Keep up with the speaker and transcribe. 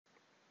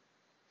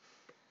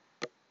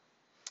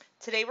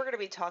Today we're going to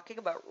be talking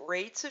about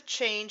rates of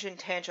change in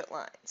tangent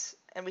lines.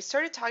 And we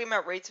started talking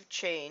about rates of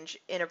change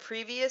in a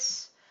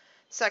previous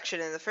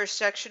section, in the first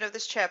section of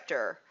this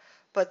chapter,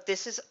 but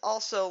this is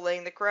also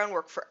laying the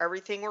groundwork for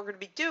everything we're going to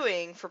be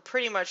doing for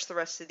pretty much the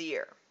rest of the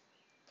year.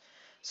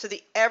 So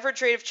the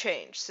average rate of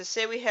change. So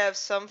say we have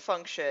some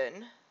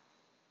function,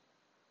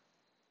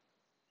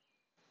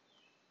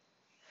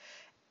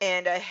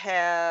 and I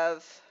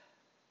have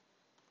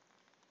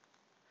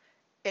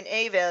an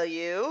a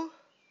value,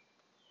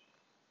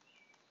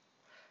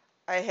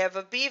 I have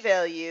a b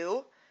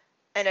value,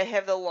 and I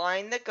have the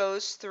line that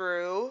goes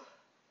through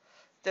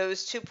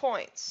those 2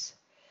 points.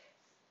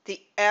 The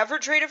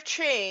average rate of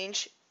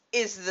change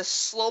is the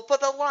slope of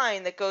the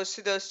line that goes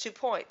through those 2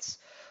 points.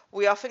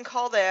 We often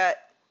call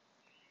that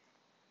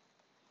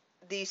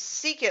the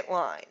secant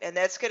line, and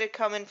that's going to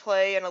come in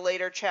play in a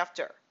later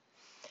chapter.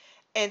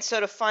 And so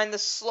to find the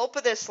slope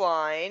of this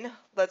line,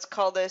 let's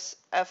call this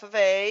f of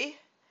a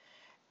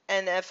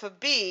and f of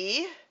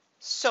b.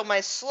 So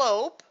my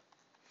slope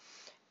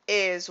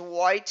is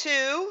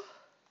y2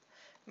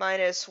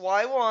 minus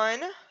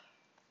y1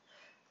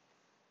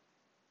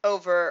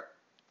 over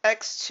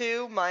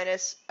x2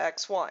 minus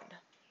x1.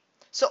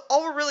 So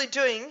all we're really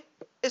doing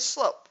is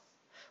slope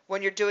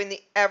when you're doing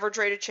the average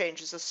rate of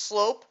change. Is a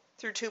slope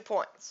through 2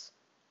 points.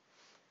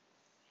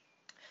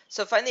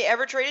 So find the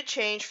average rate of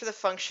change for the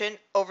function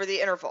over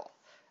the interval.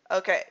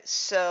 Okay,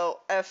 so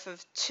f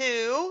of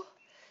 2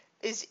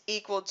 is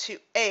equal to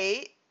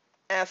 8.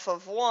 F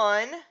of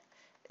 1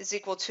 is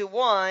equal to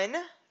 1.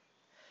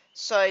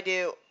 So I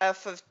do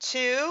f of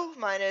 2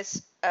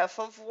 minus f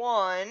of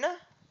 1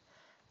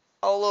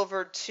 all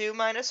over 2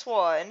 minus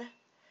 1.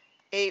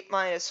 8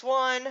 minus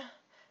 1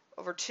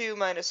 over 2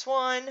 minus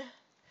 1.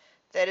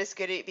 That is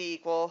going to be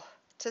equal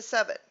to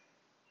 7.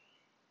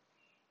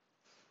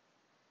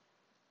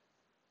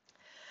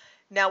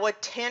 Now, a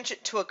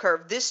tangent to a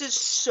curve. This is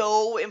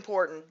so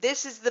important.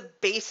 This is the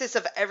basis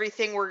of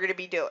everything we're going to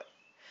be doing.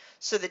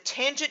 So the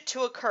tangent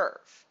to a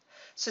curve.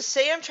 So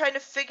say I'm trying to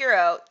figure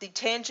out the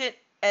tangent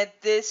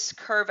at this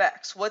curve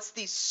x. What's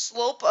the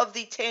slope of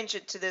the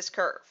tangent to this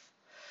curve?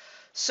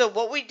 So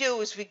what we do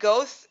is we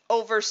go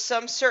over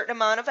some certain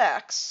amount of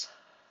x.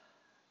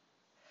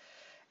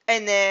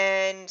 And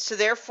then, so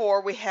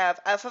therefore, we have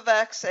f of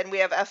x and we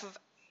have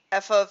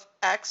f of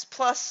x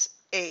plus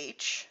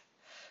h.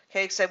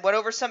 Okay, because I went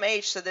over some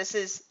h, so this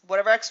is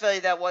whatever x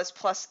value that was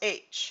plus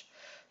h.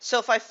 So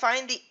if I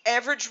find the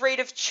average rate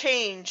of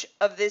change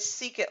of this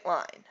secant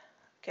line,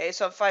 okay,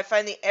 so if I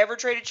find the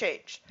average rate of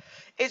change,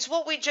 it's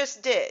what we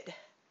just did,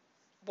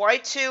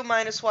 y2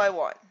 minus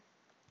y1.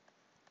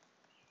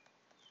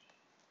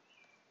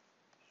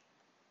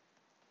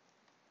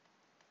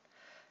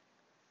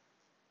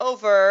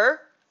 Over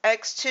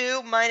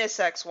x2 minus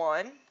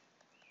x1.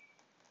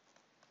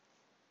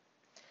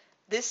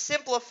 This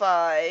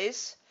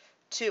simplifies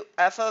to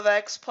f of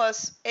x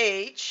plus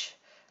h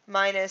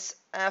minus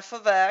f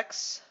of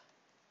x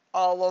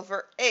all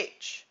over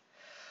h.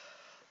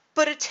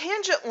 But a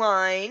tangent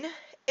line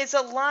is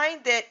a line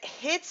that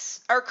hits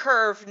our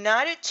curve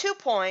not at 2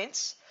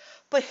 points,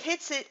 but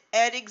hits it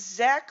at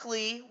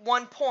exactly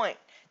 1 point.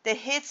 That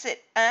hits at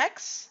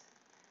x,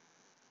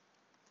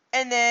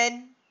 and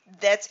then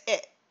that's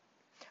it.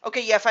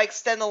 Okay, yeah, if I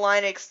extend the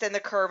line, I extend the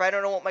curve. I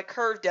don't know what my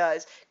curve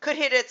does. Could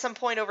hit it at some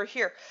point over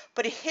here.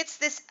 But it hits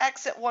this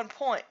x at 1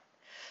 point.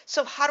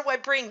 So how do I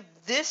bring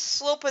this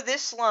slope of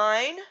this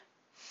line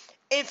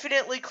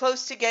infinitely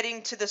close to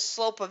getting to the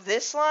slope of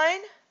this line?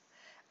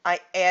 I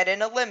add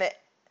in a limit.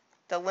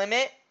 The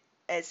limit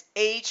as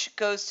h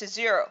goes to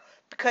 0.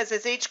 Because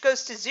as h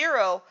goes to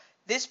 0,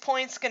 this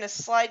point's going to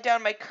slide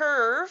down my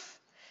curve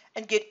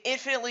and get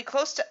infinitely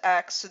close to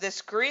x, so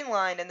this green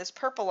line and this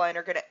purple line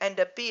are going to end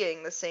up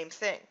being the same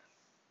thing.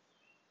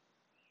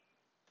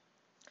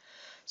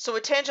 So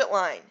a tangent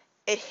line,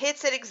 it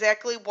hits at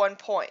exactly 1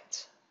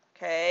 point,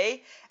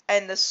 okay?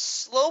 And the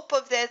slope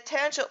of that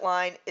tangent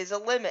line is a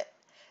limit.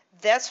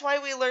 That's why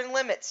we learn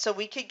limits, so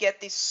we could get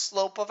the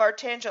slope of our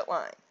tangent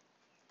line.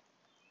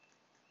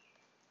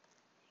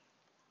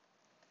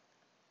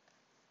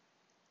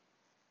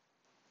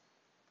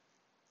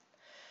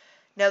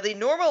 Now the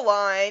normal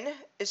line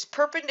is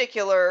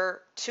perpendicular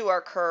to our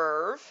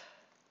curve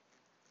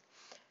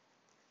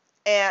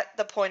at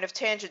the point of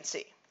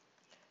tangency.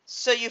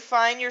 So you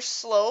find your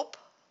slope.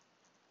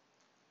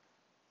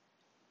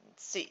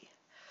 Let's see.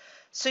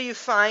 So you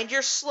find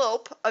your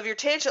slope of your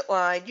tangent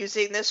line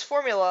using this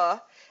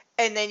formula,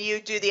 and then you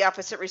do the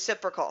opposite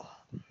reciprocal.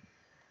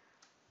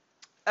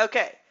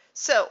 Okay,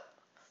 so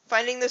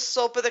finding the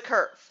slope of the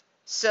curve.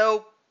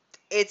 So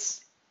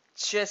it's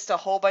just a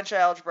whole bunch of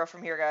algebra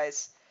from here,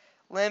 guys.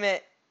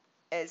 Limit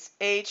as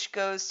h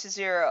goes to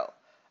 0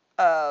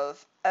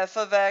 of f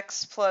of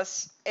x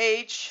plus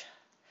h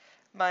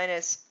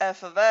minus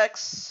f of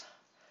x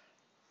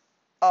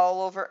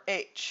all over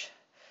h.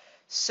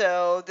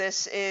 So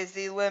this is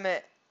the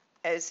limit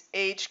as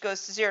h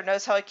goes to 0.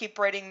 Notice how I keep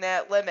writing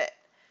that limit.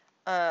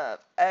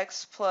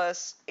 X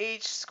plus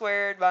h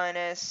squared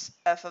minus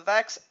f of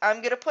x. I'm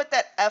going to put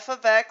that f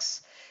of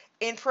x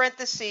in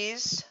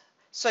parentheses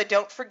so I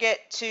don't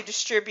forget to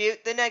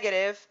distribute the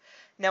negative.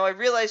 Now I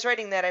realize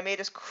writing that I made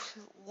a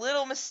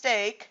little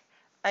mistake.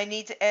 I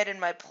need to add in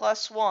my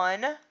plus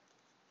 1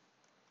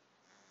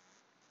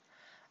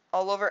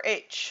 all over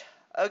h.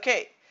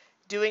 Okay,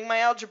 doing my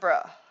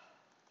algebra.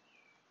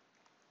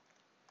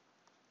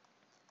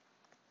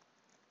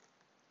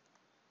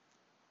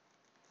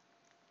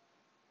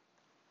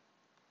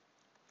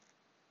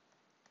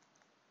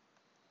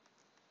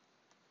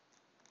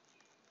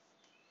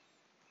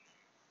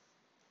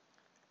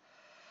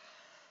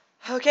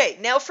 Okay,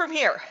 now from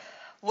here,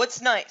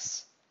 what's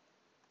nice?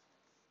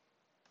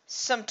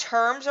 Some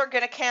terms are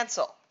going to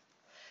cancel.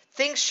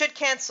 Things should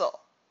cancel.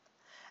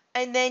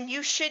 And then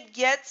you should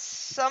get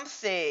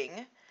something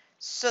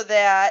so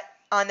that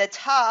on the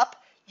top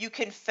you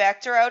can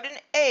factor out an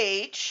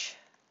h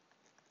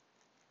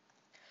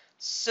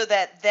so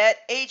that that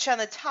h on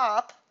the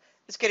top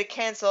is going to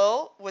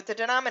cancel with the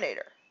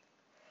denominator.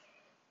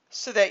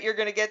 So that you're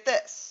going to get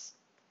this.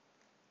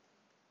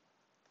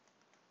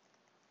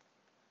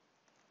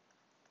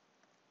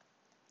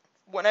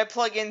 When I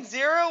plug in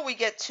 0, we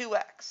get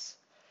 2x.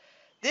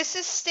 This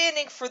is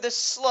standing for the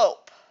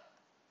slope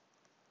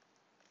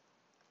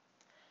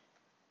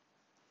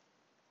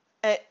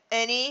at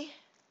any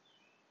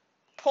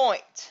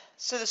point.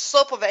 So the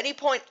slope of any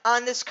point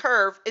on this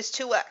curve is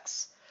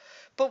 2x.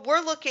 But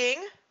we're looking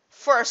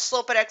for our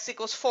slope at x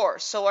equals 4.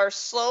 So our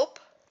slope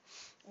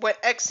when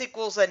x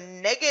equals a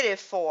negative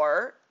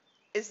 4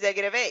 is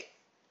negative 8.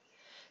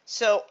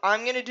 So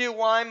I'm going to do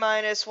y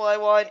minus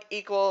y1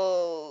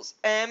 equals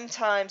m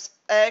times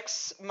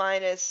x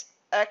minus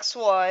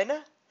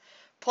x1.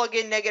 Plug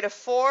in negative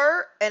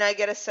 4, and I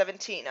get a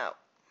 17 out.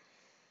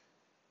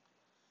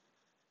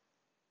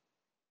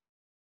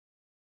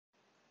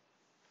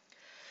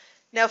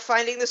 Now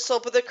finding the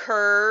slope of the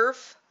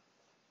curve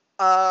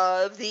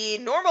of the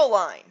normal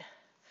line.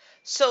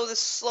 So the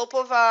slope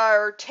of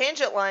our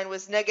tangent line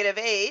was negative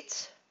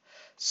 8.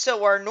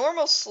 So our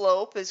normal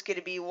slope is going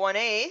to be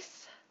 1/8.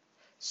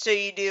 So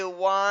you do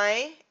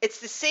y, it's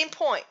the same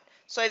point.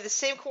 So I have the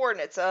same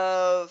coordinates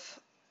of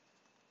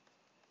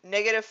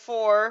negative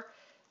 4,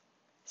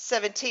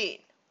 17.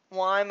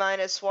 Y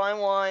minus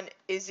y1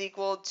 is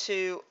equal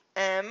to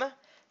m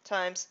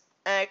times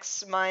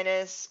x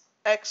minus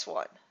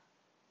x1.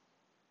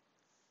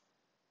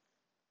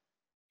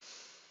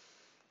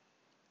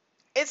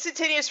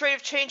 Instantaneous rate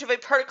of change of a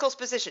particle's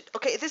position.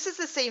 Okay, this is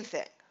the same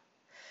thing.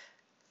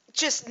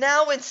 Just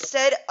now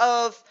instead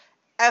of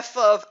f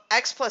of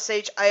x plus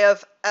h, I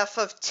have f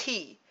of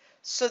t.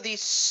 So the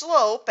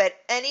slope at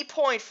any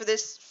point for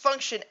this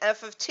function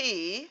f of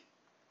t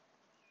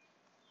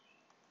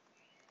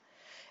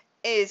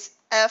is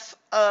f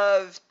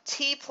of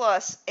t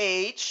plus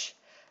h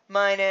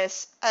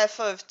minus f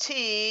of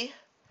t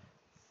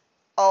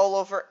all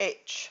over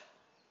h.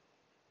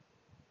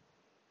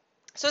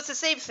 So it's the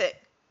same thing.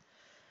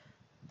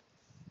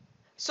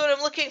 So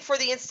I'm looking for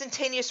the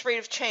instantaneous rate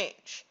of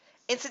change.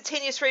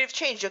 Instantaneous rate of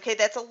change, okay,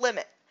 that's a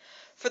limit.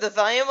 For the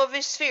volume of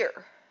a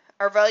sphere,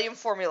 our volume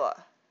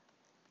formula,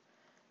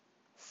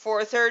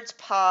 4/3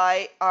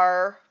 pi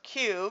r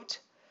cubed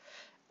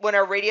when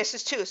our radius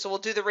is 2. So we'll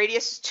do the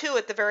radius is 2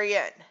 at the very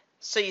end.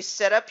 So you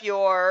set up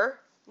your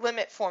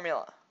limit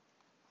formula.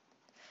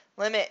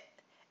 Limit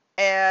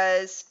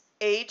as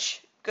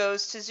h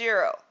goes to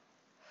 0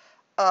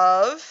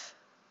 of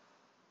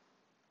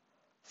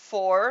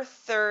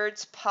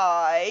 4/3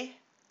 pi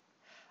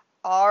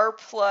r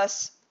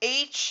plus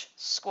h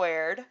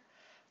squared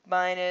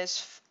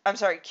minus,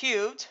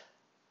 cubed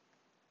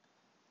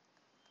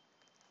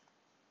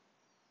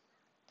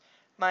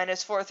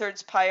minus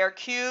 4/3 pi r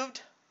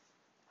cubed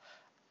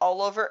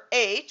all over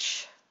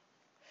h.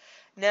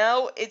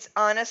 Now it's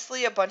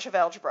honestly a bunch of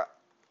algebra.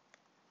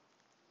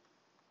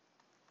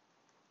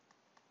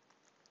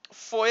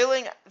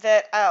 Foiling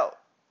that out.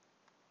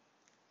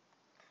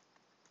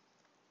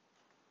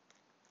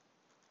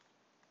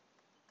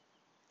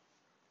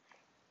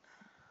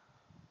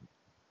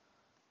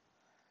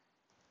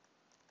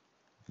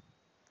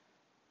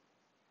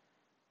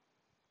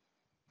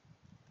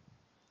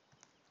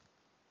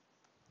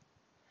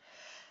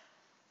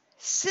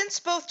 Since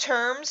both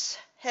terms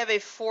have a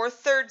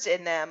 4/3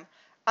 in them,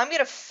 I'm going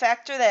to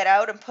factor that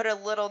out and put a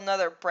little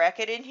another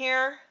bracket in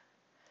here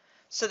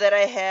so that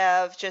I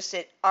have just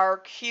an r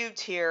cubed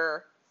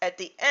here at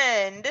the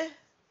end.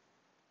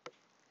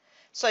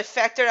 So I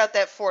factored out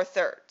that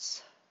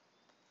 4/3.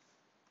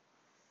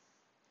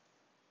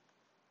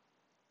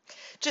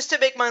 Just to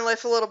make my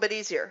life a little bit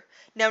easier.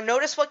 Now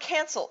notice what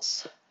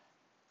cancels.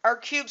 R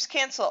cubes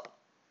cancel.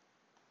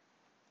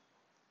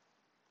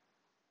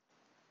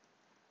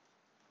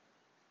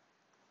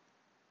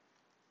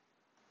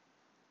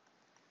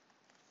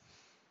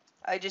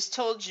 I just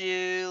told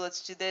you,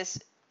 let's do this.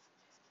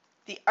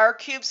 The r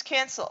cubes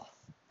cancel.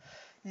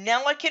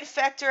 Now I can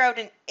factor out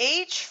an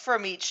h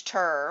from each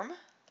term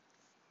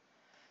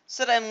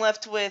so that I'm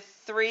left with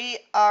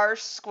 3r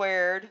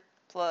squared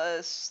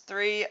plus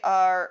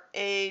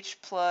 3rh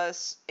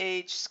plus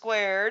h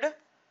squared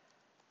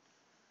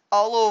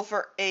all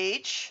over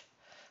h,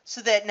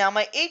 so that now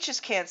my h's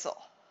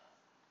cancel.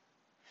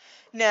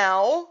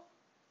 Now,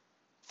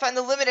 find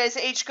the limit as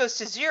h goes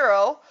to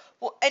 0.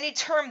 Well, any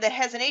term that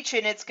has an h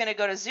in it is going to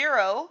go to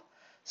 0.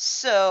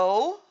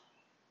 So,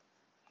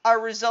 our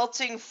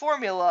resulting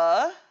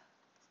formula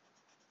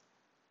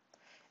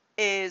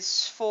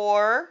is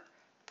 4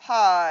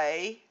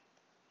 pi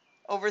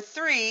over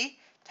 3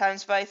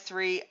 times by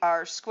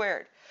 3r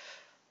squared,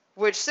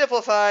 which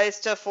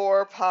simplifies to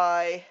 4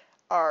 pi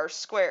r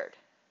squared.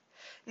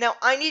 Now,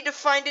 I need to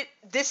find it.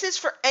 This is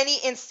for any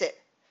instant.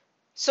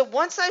 So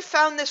once I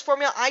found this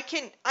formula, I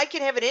can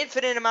have an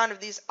infinite amount of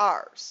these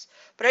r's.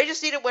 But I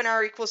just need it when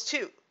r equals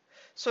 2.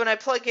 So when I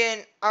plug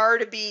in r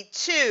to be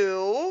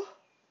 2,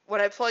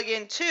 when I plug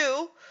in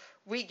 2,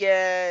 we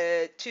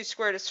get 2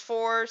 squared is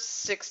 4,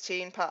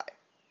 16 pi.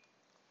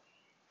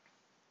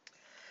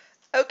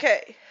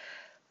 Okay.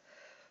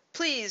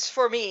 Please,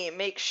 for me,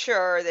 make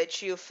sure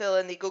that you fill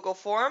in the Google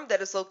form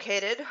that is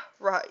located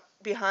right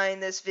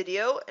behind this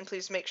video, and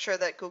please make sure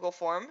that Google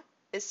form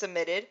is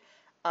submitted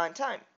on time.